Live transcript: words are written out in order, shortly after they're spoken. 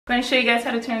I'm going to show you guys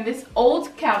how to turn this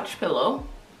old couch pillow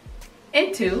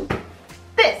into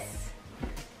this.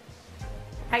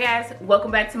 Hi guys, welcome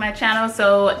back to my channel.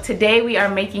 So today we are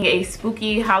making a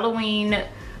spooky Halloween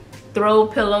throw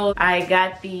pillow. I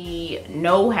got the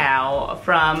know-how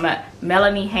from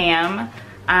Melanie Ham.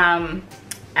 I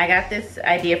got this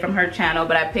idea from her channel,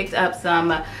 but I picked up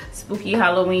some spooky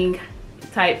Halloween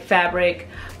type fabric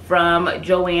from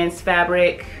Joann's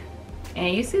Fabric.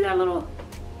 And you see that little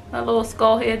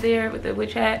skull head there with the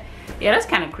witch hat? Yeah, that's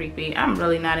kind of creepy. I'm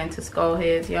really not into skull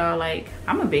heads, y'all. Like,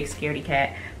 I'm a big scaredy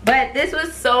cat. But this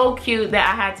was so cute that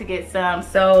I had to get some.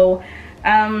 So,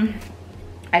 I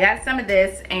got some of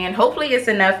this, and hopefully it's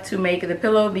enough to make the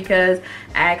pillow because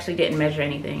I actually didn't measure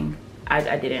anything.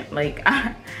 I didn't. Like,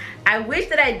 I wish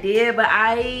that I did, but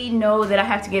I know that I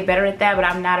have to get better at that, but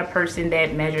I'm not a person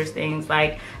that measures things.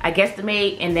 Like, I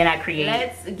guesstimate and then I create.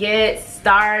 Let's get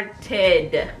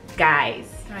started, guys.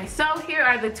 All right, so here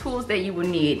are the tools that you will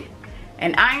need.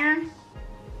 An iron,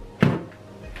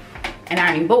 an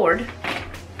ironing board.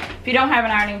 If you don't have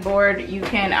an ironing board, you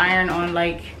can iron on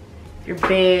like your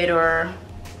bed or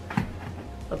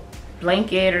a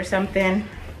blanket or something.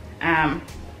 I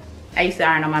used to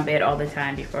iron on my bed all the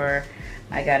time before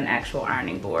I got an actual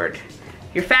ironing board.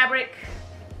 Your fabric,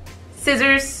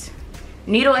 scissors,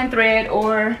 needle and thread,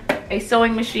 or a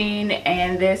sewing machine.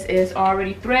 And this is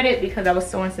already threaded because I was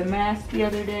sewing some masks the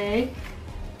other day.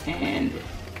 And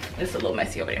it's a little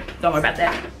messy over there. Don't worry about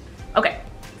that. Okay,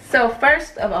 so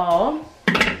first of all,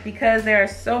 because there are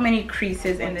so many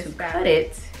creases in this fabric, cut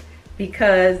it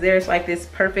because there's like this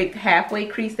perfect halfway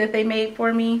crease that they made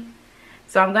for me.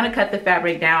 So I'm gonna cut the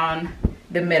fabric down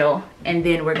the middle and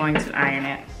then we're going to iron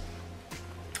it.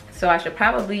 So I should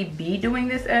probably be doing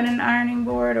this at an ironing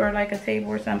board or like a table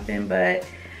or something, but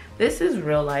this is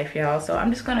real life, y'all. So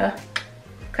I'm just gonna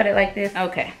cut it like this.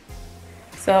 Okay,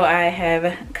 so I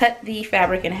have cut the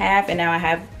fabric in half and now I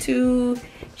have 2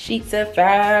 sheets of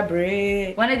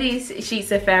fabric. One of these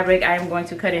sheets of fabric I am going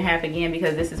to cut in half again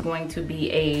because this is going to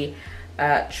be a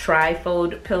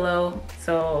tri-fold pillow,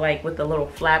 so like with a little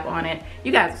flap on it.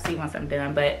 You guys will see once I'm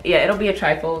done, but yeah, it'll be a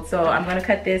tri-fold. So I'm gonna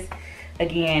cut this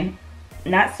again,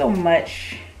 not so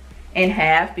much in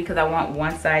half because I want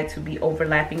one side to be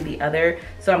overlapping the other,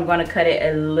 so I'm gonna cut it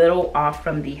a little off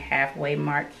from the halfway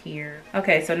mark here.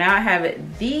 Okay, so now I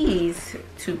have these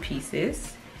 2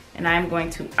 pieces and I'm going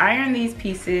to iron these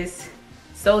pieces,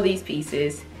 sew these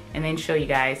pieces, and then show you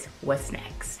guys what's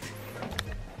next.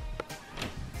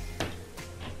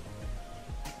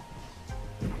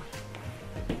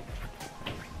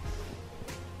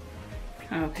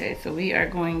 Okay, so we are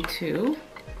going to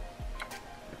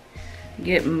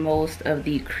get most of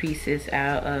the creases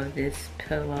out of this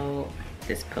pillow.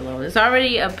 It's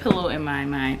already a pillow in my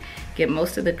mind. Get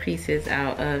most of the creases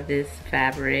out of this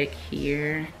fabric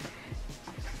here.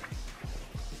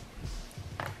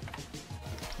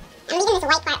 I'm leaving this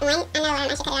white part on. I know I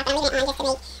should cut it off, but I'm leaving it on just to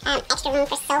make extra room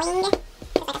for sewing.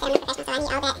 Because like I said, I'm a professional, so I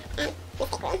need all that mistake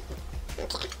room.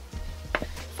 Okay.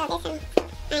 So this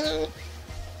iron.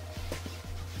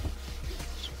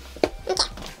 Okay.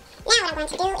 Now what I'm going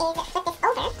to do is flip this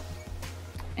over.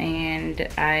 And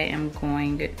I am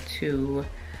going to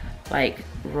like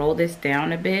roll this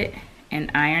down a bit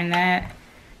and iron that.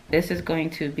 This is going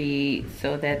to be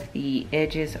so that the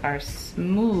edges are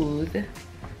smooth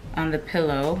on the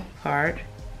pillow part.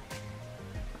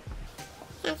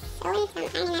 I'm sewing, so I'm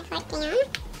ironing that part down.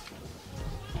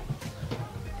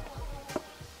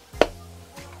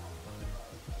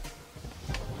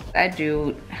 I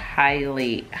do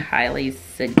highly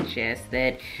suggest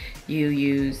that you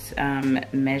use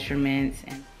measurements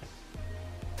and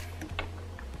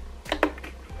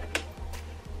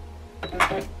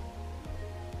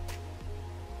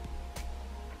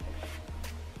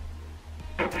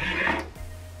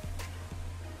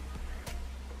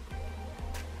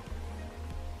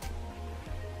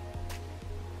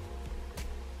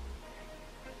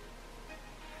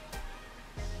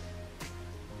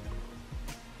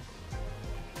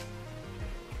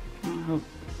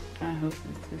I hope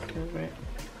this is right.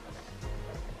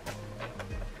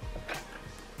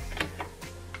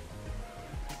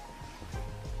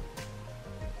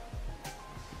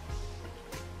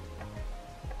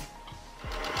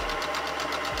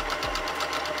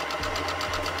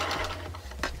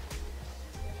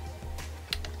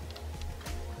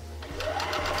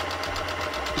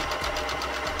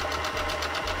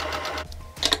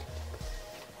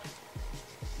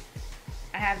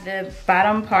 Have the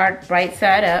bottom part right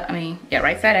side up,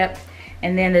 right side up,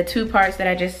 and then the 2 parts that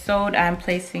I just sewed I'm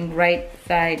placing right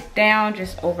side down,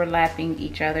 just overlapping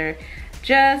each other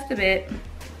just a bit.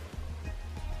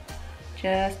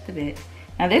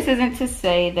 Now this isn't to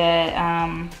say that,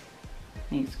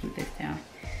 let me scoot this down.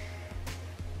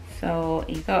 So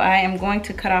I am going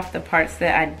to cut off the parts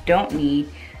that I don't need,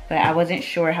 but I wasn't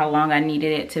sure how long I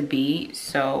needed it to be,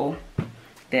 so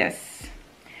this.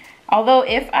 Although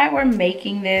if I were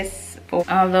making this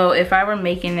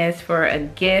for a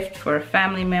gift for a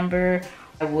family member,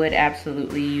 I would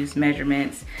absolutely use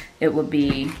measurements. It would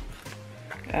be,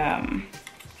 I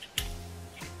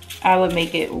would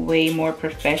make it way more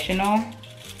professional.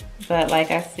 But like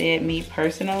I said, me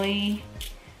personally,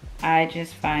 I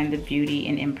just find the beauty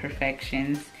in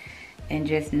imperfections and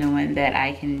just knowing that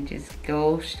I can just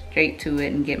go straight to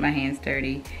it and get my hands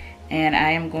dirty. And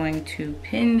I am going to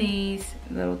pin these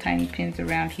little tiny pins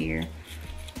around here.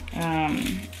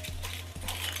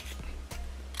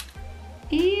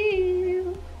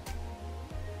 Ew.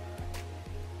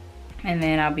 And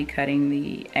then I'll be cutting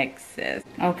the excess.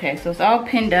 Okay, so it's all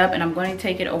pinned up and I'm going to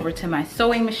take it over to my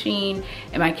sewing machine,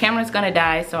 and my camera's gonna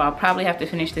die, so I'll probably have to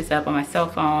finish this up on my cell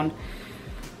phone.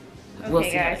 We'll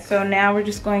see, guys. So now we're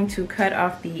just going to cut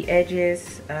off the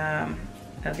edges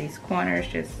of these corners.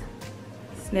 Just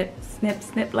snip, snip,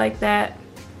 snip like that,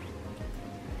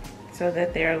 so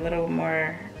that they're a little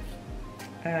more,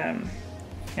 they're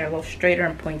a little straighter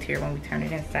and pointier when we turn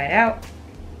it inside out.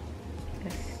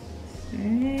 Just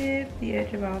snip the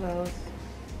edge of all those.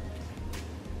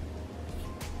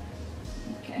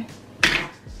 Okay.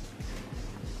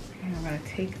 And I'm gonna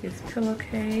take this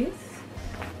pillowcase,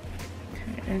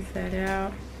 turn it inside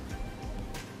out,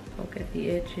 poke at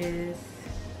the edges.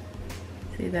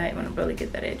 See that? You wanna really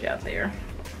get that edge out there.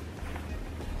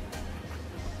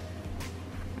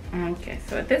 Okay,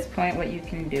 so at this point, what you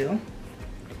can do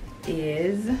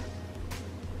is,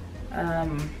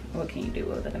 what can you do?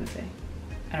 What was I gonna say?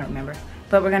 I don't remember.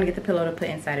 But we're gonna get the pillow to put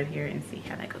inside of here and see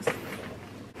how that goes.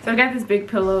 So I got this big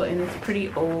pillow and it's pretty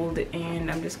old,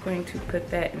 and I'm just going to put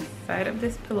that inside of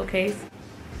this pillowcase.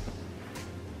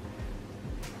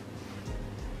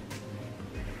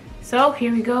 So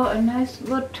here we go, a nice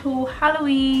little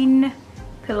Halloween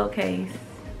pillowcase.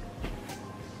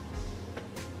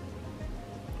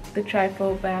 The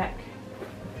trifold back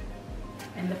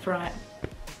and the front.